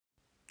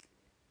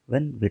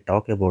When we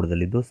talk about the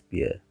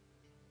lithosphere,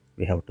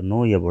 we have to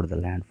know about the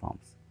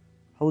landforms,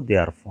 how they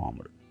are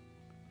formed.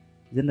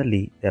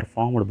 Generally, they are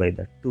formed by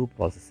the two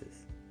processes,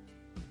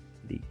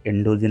 the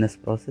endogenous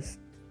process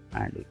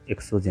and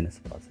exogenous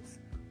process.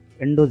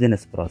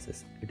 Endogenous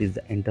process, it is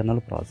the internal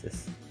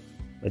process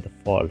by the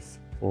faults,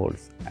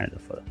 folds, and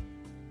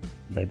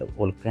by the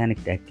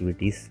volcanic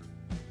activities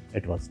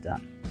it was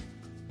done.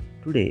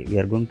 Today we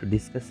are going to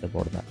discuss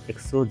about the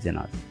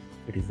exogenous.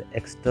 It is the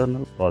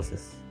external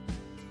process.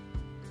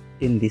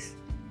 In this,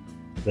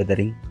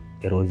 weathering,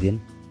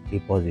 erosion,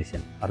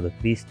 deposition are the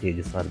three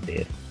stages are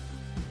there.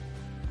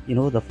 You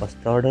know the first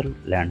order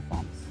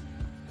landforms.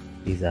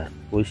 These are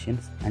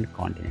oceans and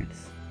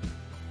continents.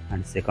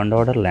 And second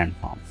order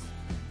landforms.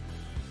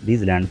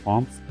 These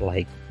landforms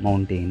like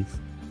mountains,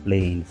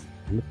 plains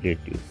and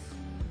plateaus.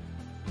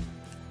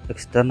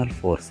 External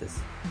forces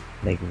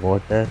like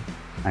water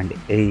and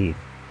air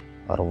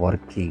are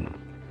working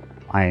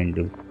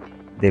and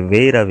they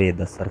wear away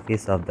the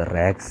surface of the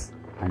rocks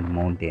and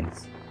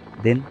mountains.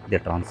 Then they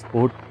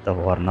transport the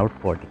worn out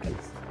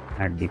particles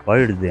and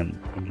deposit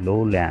them in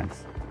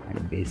lowlands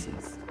and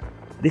basins.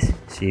 This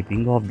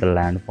shaping of the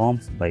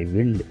landforms by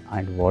wind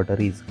and water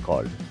is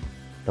called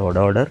third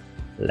order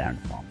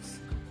landforms.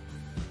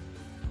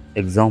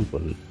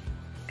 Example: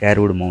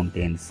 carved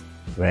mountains,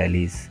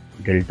 valleys,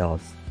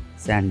 deltas,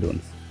 sand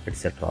dunes,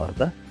 etc. are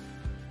the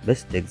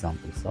best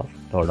examples of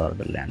third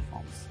order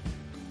landforms.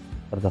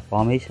 For the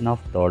formation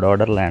of third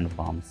order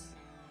landforms,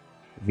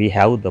 we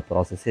have the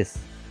processes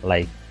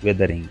like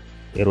weathering,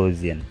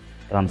 erosion,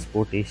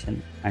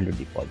 transportation and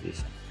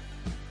deposition.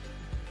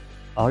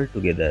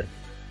 Altogether,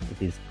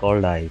 it is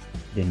called as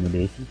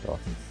denudation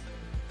process.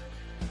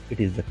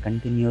 It is a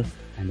continuous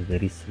and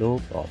very slow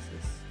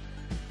process.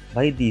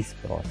 By this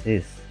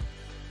process,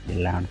 the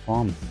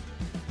landforms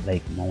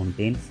like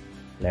mountains,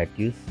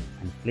 plateaus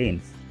and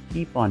plains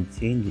keep on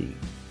changing.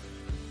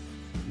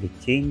 The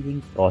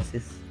changing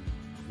process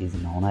is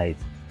known as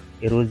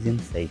erosion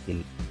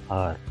cycle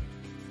or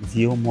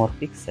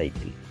geomorphic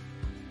cycle.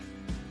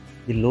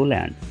 The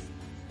lowlands,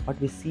 what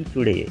we see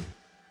today,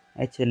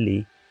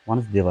 actually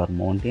once they were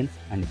mountains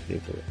and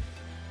plateaus.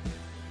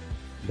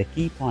 They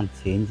keep on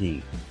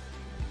changing.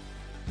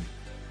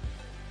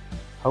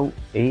 How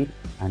air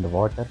and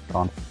water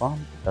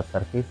transform the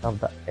surface of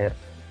the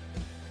earth.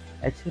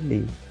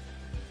 Actually,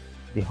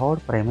 the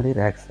hard primary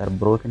rocks are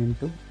broken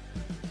into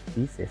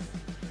pieces.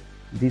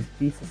 These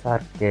pieces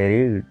are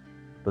carried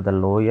to the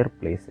lower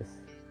places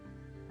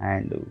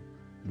and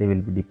they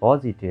will be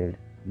deposited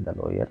in the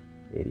lower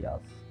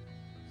areas.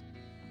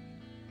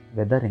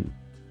 Weathering,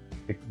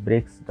 it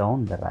breaks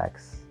down the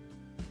rocks.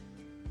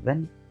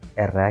 When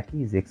a rock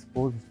is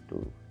exposed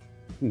to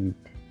heat,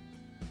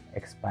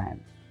 expand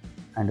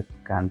and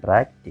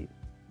contract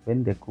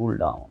when they cool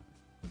down.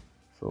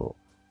 So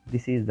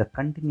this is the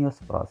continuous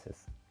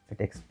process.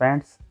 It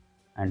expands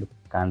and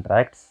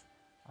contracts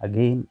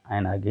again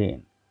and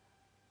again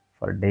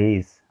for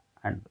days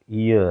and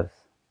years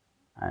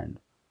and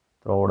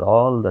throughout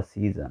all the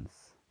seasons.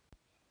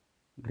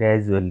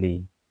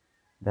 Gradually,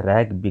 the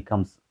rock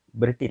becomes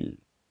brittle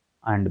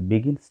and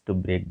begins to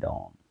break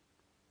down.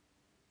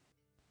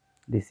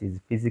 This is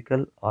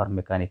physical or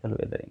mechanical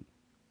weathering.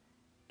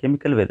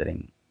 Chemical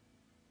weathering.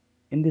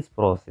 In this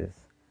process,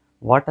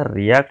 water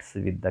reacts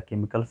with the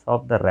chemicals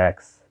of the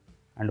rocks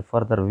and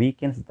further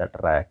weakens that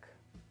rock.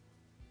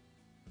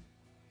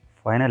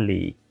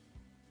 Finally,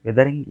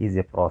 weathering is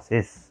a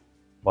process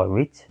by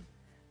which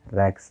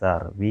rocks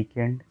are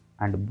weakened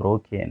and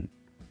broken.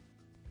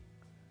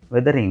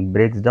 Weathering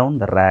breaks down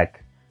the rock,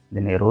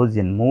 then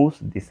erosion moves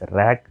this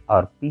rock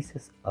or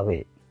pieces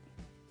away.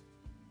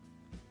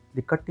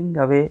 The cutting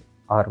away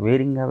or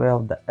wearing away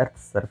of the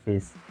earth's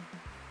surface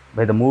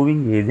by the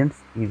moving agents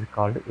is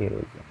called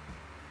erosion.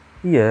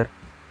 Here,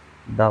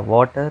 the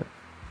water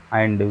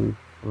and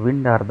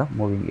wind are the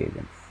moving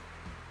agents.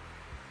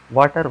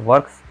 Water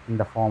works in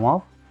the form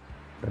of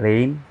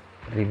rain,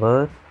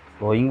 rivers,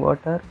 flowing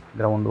water,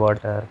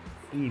 groundwater,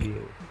 sea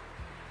waves,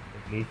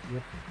 the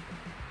glaciers,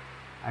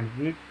 and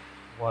wind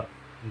works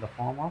in the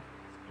form of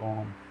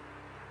storms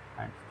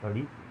and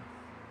steady winds.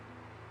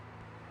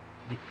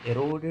 The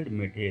eroded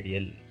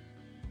material,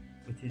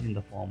 which is in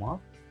the form of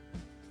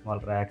small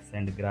rocks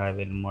and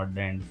gravel, mud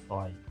and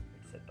soil,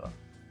 etc.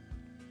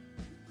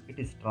 It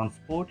is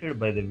transported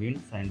by the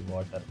winds and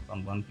water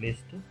from one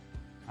place to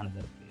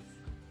another place.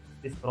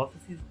 This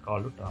process is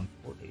called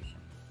transportation.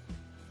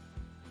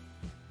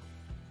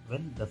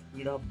 When the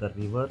speed of the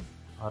rivers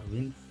or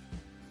winds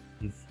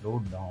is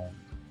slowed down,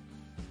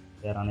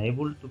 they are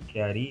unable to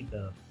carry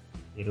the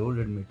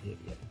eroded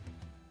material.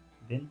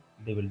 Then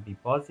they will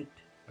deposit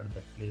at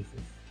the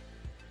places.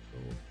 So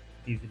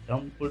these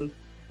dumped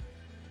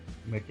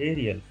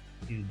materials,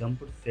 these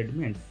dumped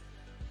sediments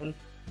help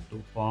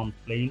to form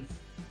plains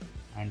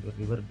and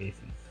river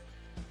basins.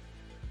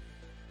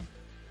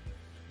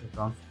 The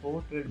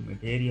transported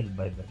material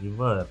by the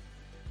river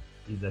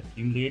is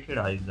accumulated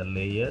as the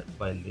layer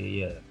by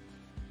layer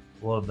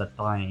over the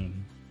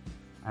time,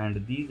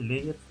 and these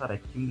layers are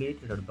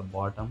accumulated at the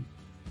bottom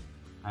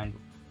and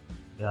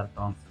they are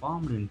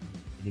transformed into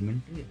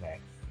sedimentary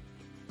racks.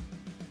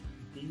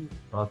 These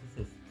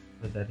processes,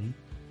 whether in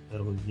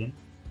erosion,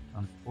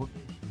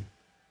 transportation,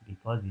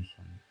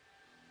 deposition,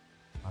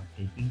 are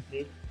taking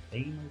place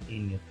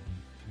simultaneously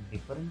in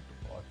different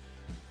spots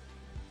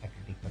at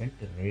different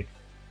rates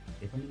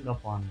depending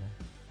upon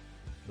the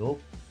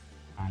slope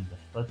and the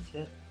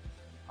structure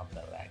of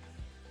the racks,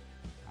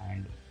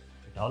 and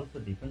it also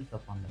depends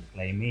upon the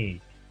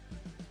climate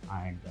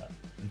and the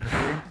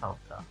interference of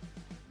the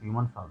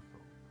humans also.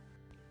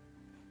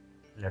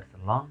 Let's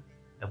learn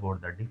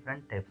about the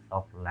different types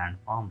of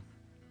landforms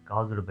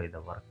caused by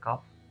the work of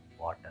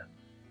water.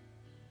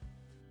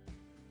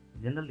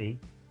 Generally,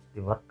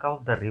 the work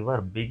of the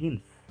river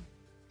begins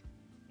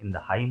in the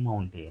high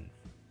mountains.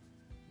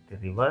 The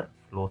river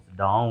flows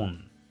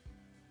down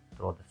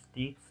through the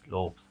steep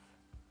slopes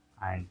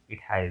and it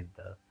has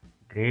the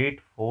great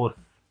force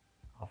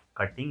of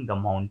cutting the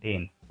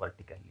mountains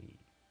vertically.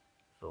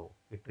 So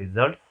it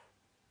results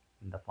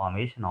in the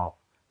formation of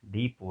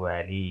deep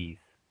valleys.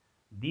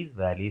 These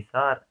valleys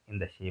are in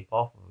the shape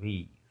of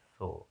V,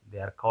 so they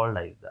are called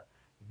as the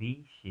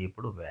V-shaped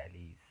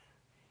valleys.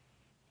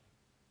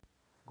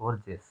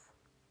 Gorges.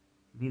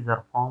 These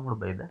are formed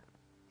by the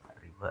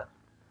river.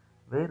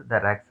 Where the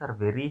rocks are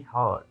very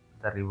hard,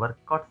 the river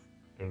cuts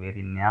a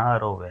very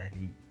narrow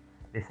valley.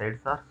 The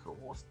sides are so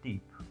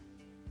steep.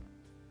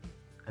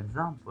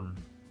 Example,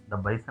 the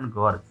Bison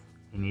Gorge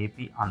in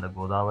AP on the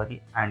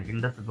Godavari and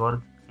Indus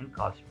Gorge in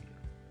Kashmir.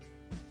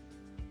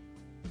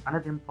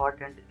 Another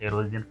important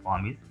erosion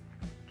form is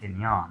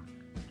canyon.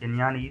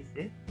 Canyon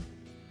is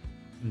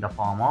in the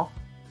form of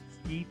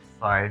steep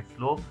side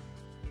slopes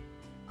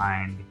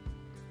and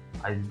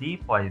as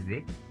deep as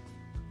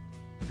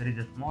there is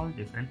a small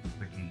difference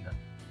between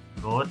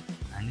the gorge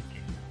and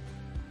canyon.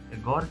 A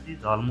gorge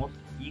is almost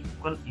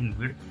equal in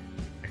width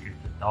at its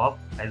top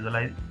as well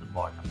as its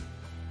bottom.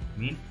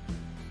 Means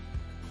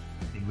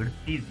the width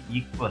is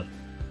equal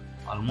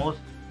almost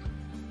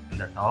in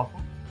the top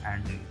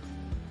and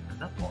at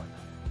the bottom.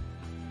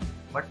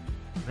 But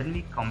when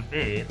we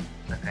compare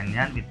the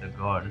canyon with the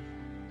gorge,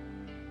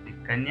 the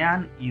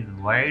canyon is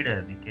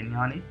wider. The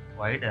canyon is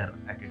wider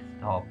at its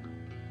top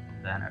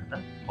than at the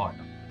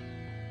bottom.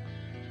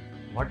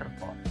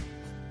 Waterfall.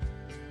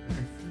 You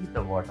can see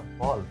the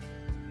waterfalls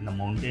in the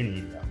mountain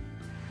area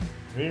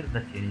where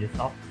the changes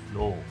of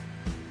slope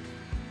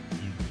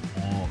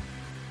is more.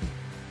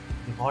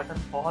 The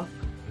waterfall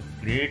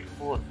with great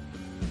force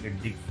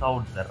it digs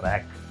out the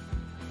rack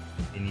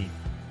beneath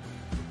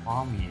to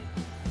form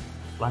a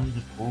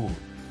plunge pool.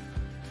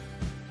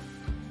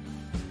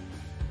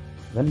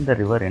 When the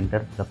river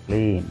enters the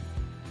plain,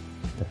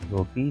 the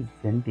slope is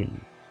gentle.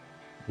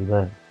 The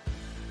river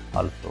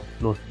also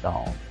slows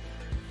down.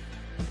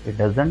 It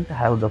doesn't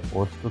have the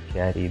force to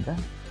carry the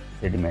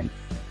sediments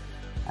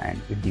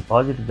and it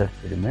deposits the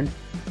sediments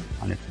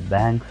on its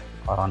banks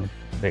or on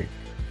its bed.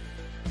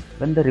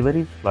 When the river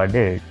is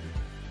flooded,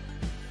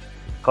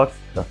 it cuts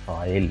the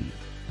soil,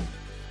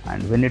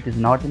 and when it is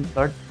not in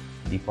flood,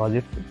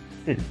 deposits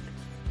silt.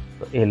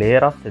 So a layer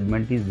of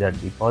sediment is that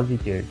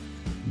deposited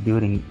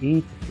during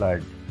each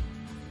flood,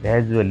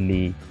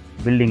 gradually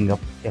building up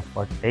a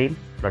fertile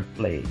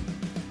floodplain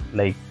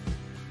like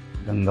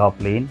Ganga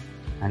Plain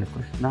and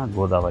Krishna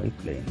Godavari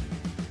Plain.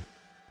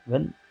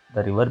 When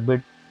the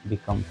riverbed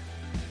becomes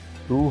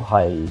too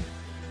high,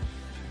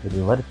 the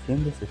river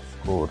changes its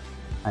course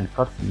and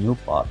cuts new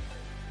paths,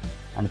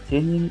 and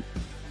changing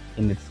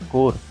in its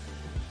course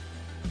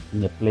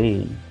in a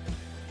plain.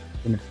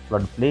 In its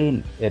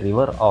floodplain, a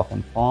river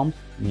often forms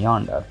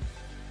meanders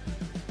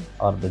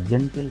or the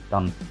gentle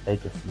turns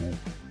like a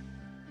snake.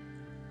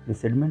 The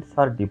sediments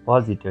are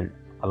deposited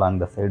along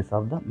the sides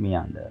of the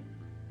meander.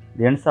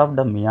 The ends of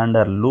the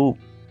meander loop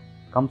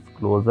comes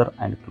closer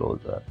and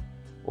closer.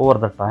 Over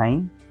the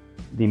time,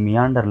 the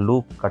meander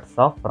loop cuts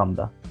off from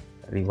the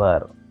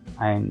river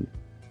and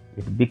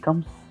it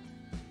becomes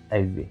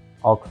as a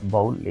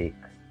oxbow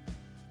lake.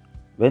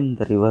 When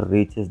the river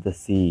reaches the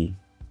sea,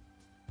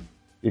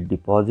 it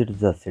deposits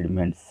the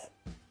sediments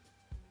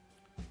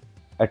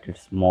at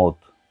its mouth.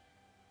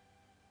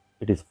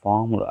 It is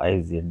formed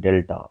as a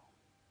delta.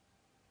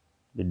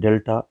 The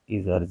delta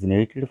is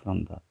originated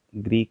from the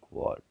Greek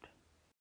word